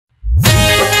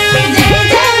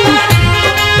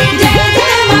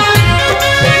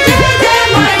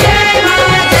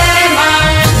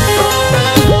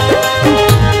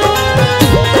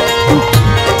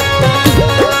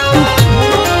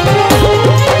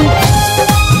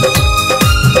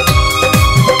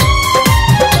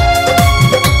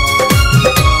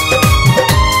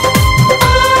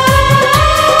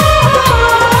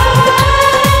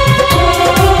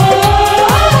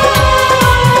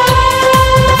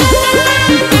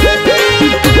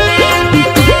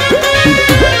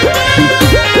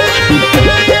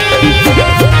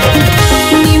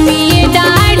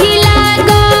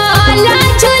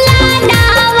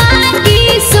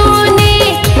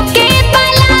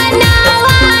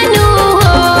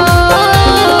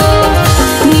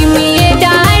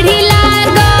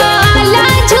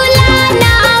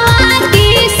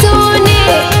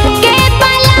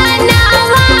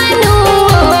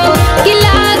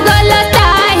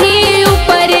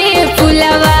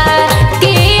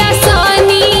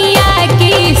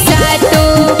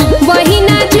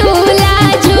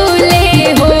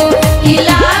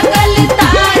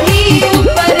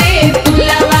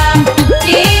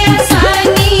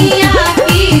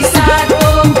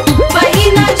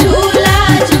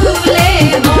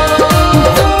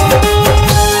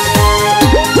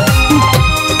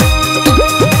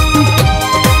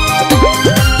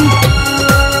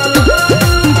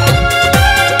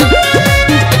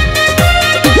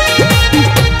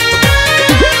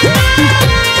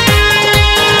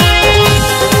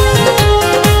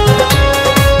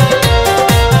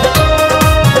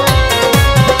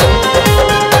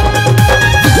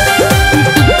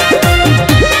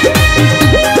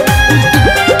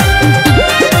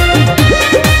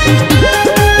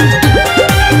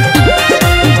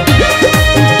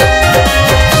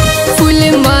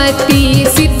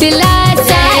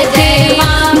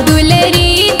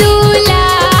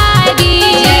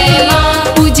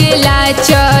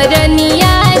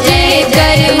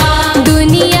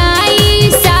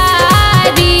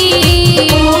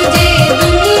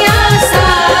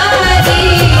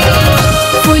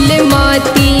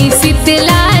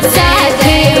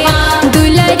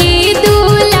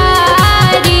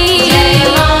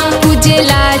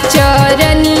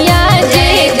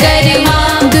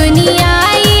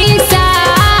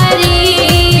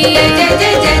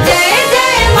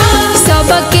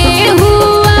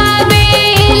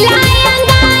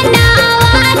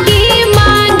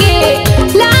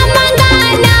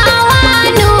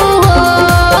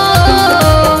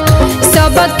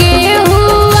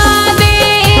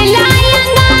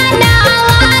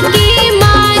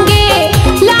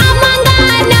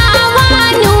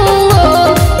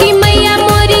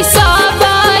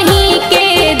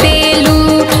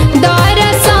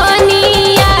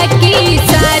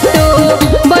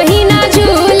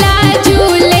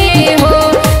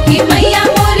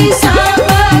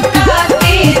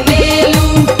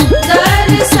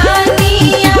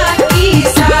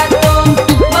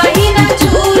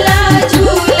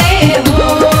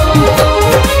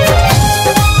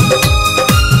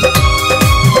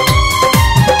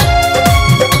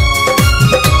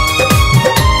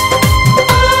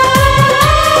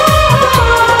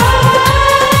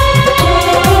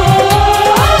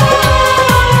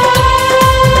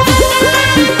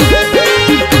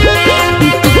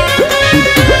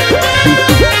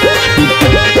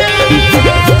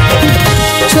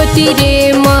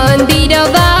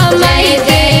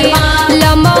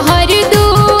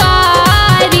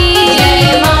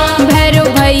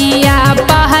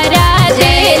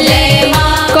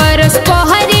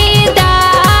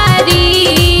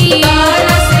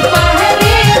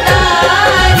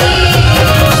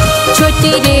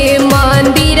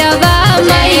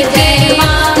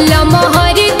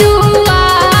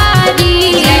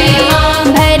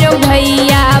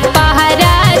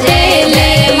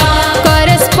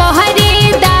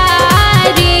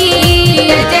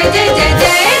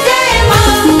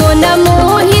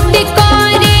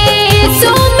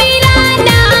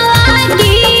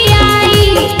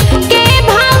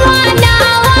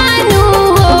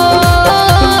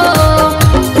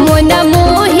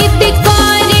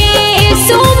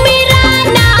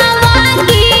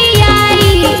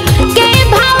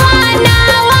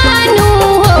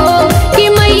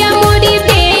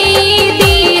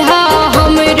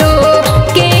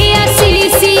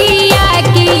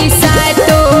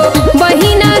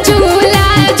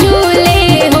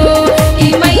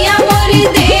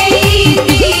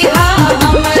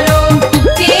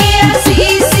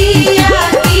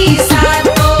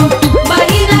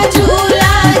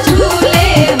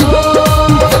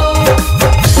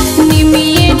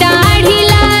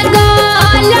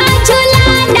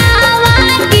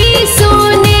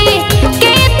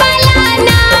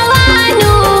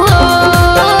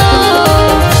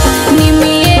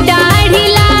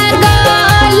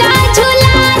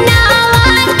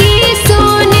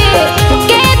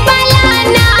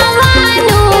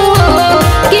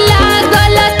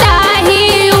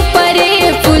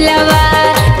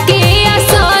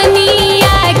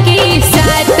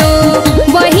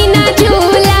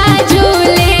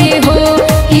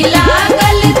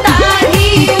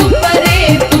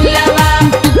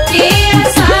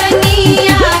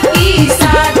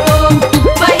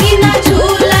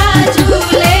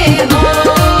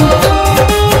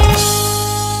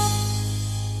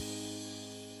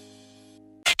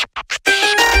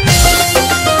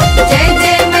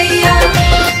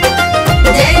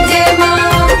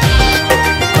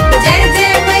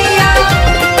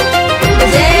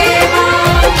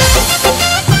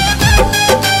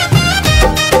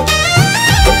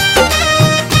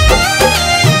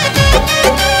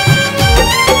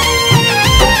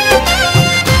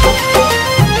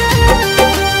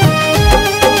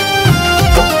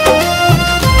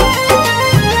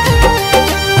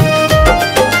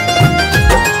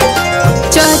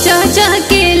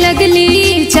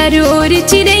चारों ओर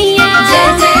चिड़ैया। जय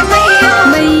जय मैया।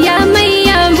 मैया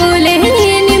मैया बोले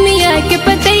निमिया के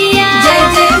पतैया। जय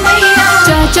जय मैया।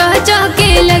 चौ चौ चौके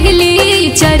लगली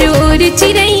चारों ओर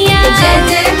चिड़ैया। जय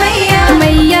जय मैया।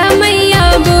 मैया मैया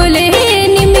बोले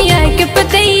निमिया के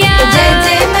पतैया। जय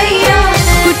जय मैया।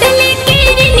 कुटले की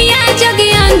रिनिया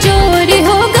जगिया जोर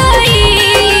हो गई।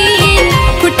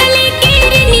 कुटले की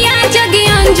रिनिया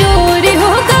जगिया जोर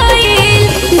हो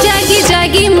गई। जागी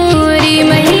जागी मोरी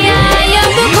मैया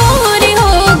अब भोर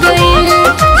हो गई।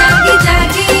 जागी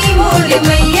जागी मोरी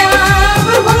मैया अब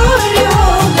भोर हो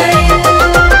गए।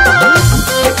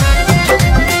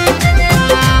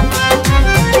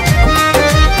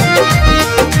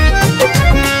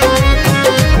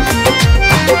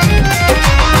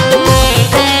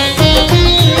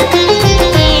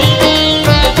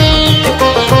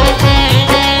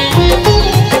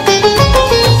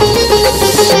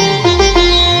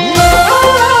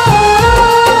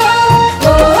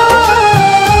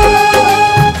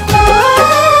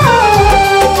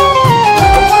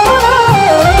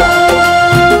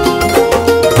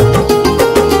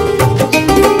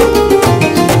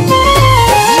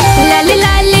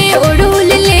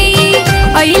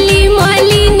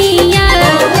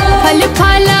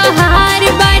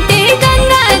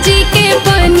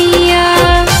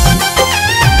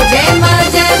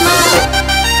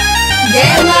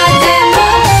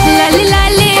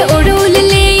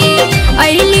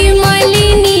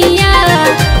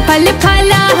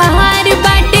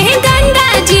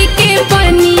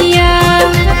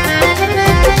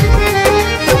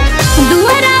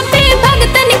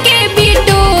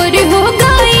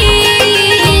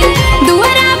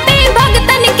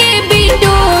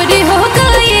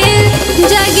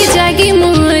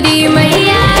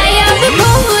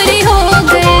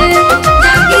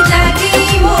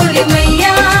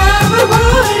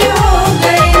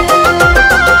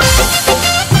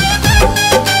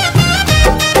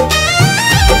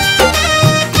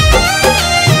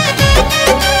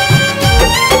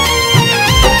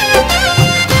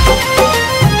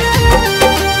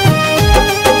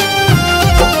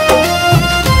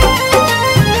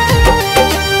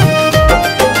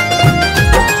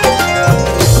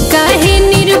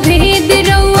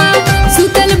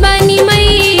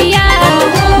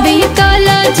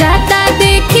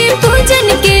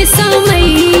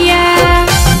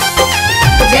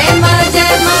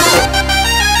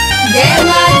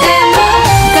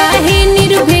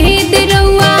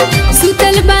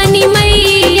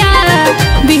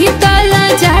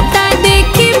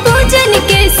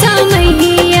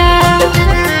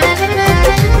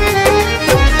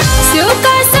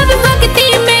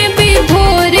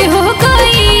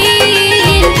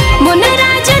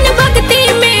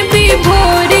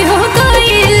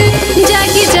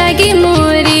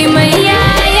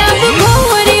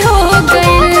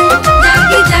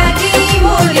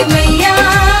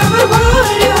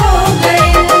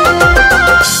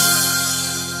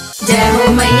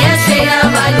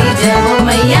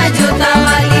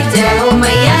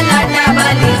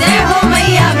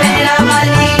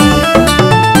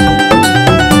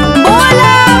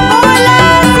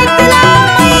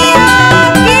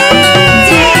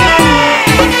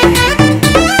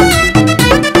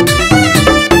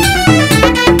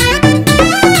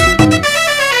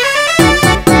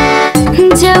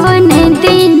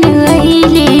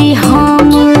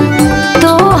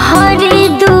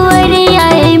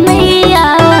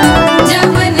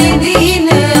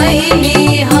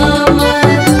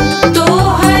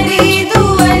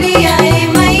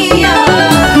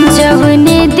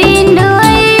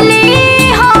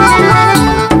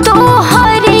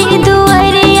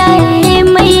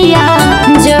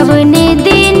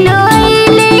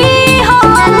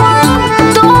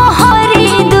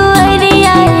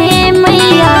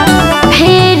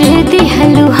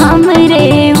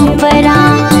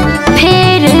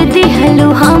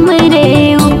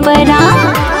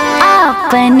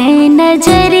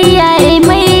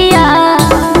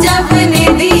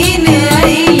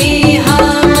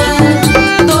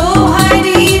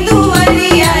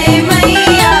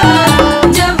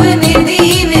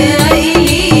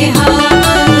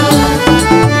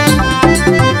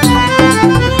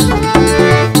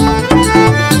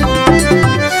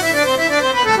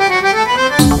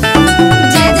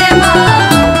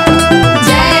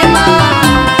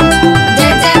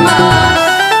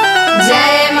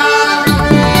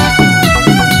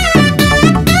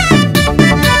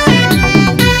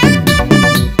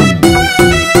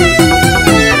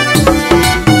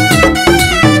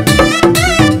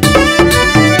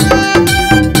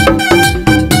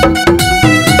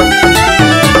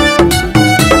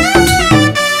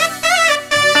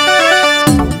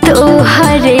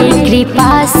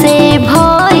 कृपा से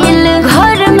भइल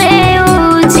घर में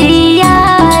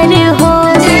उजियार हो।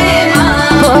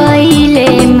 पहिले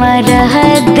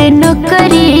मरहद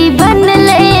नौकरी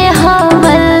बनले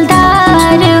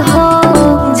हवलदार हो।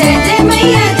 जय जय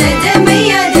मैया जय जय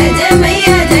मैया जय जय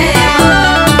मैया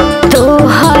जय।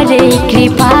 तोहरे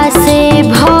कृपा से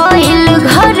भइल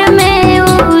घर में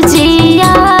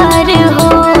उजियार हो।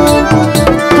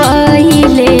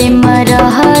 पहिले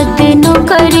मरहद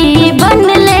नौकरी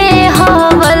बनले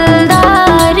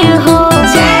हवलदार हो।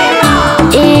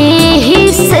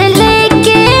 एही से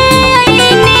लेके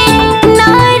आईने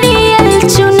नारियल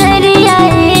चुनरिया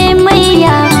ए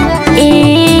मैया।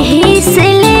 एही से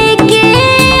लेके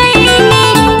आईने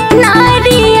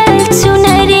नारियल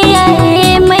चुनरिया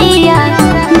ए मैया।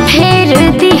 फेर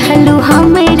दिहलु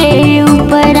हमरे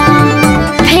ऊपरा,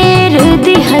 फेर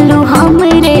दिहलु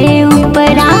हमरे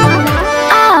ऊपरा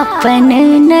आपन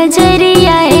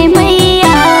नजरिया ए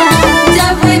मैया।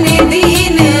 जब ने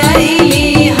दिन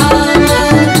आईली हम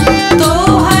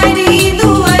तोहरी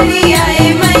दुआरिया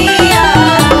ए मैया।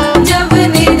 जब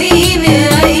ने दिन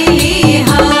आईली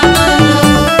हम।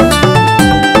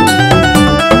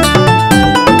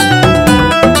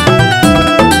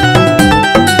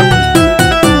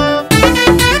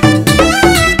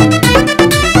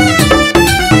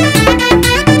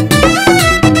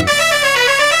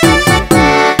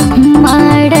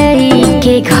 मड़ई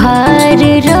के घर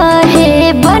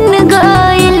रहे बन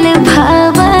गइल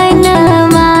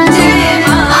भवनवा।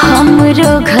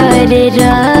 हमरो घर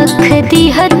रख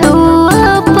दिह तू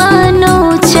अपनो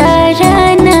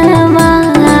चरणवा।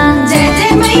 जय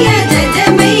जय मैया जय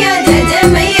जय मैया जय जय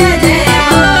मैया जय।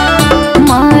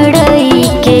 मड़ई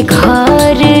के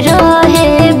घर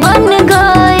रहे बन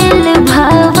गइल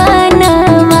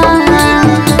भवनवा।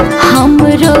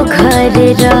 हमरो घर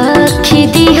रख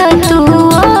दिह तू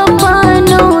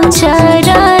अपनो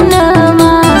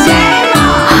चरणवा।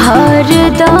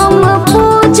 हरदम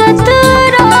पूजत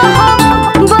रह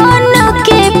बन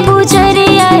के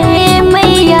पुजरिया ए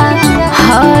मैया।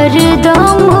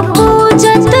 हरदम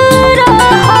पूजत रह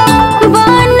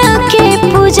बन के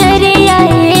पुजरिया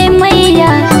ए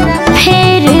मैया।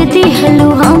 फेर दिहलु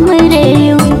हमरे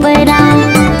ऊपरा,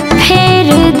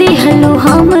 फेर दिहलु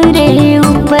हमरे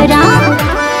ऊपरा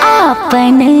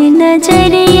आपन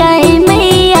नजरिया ए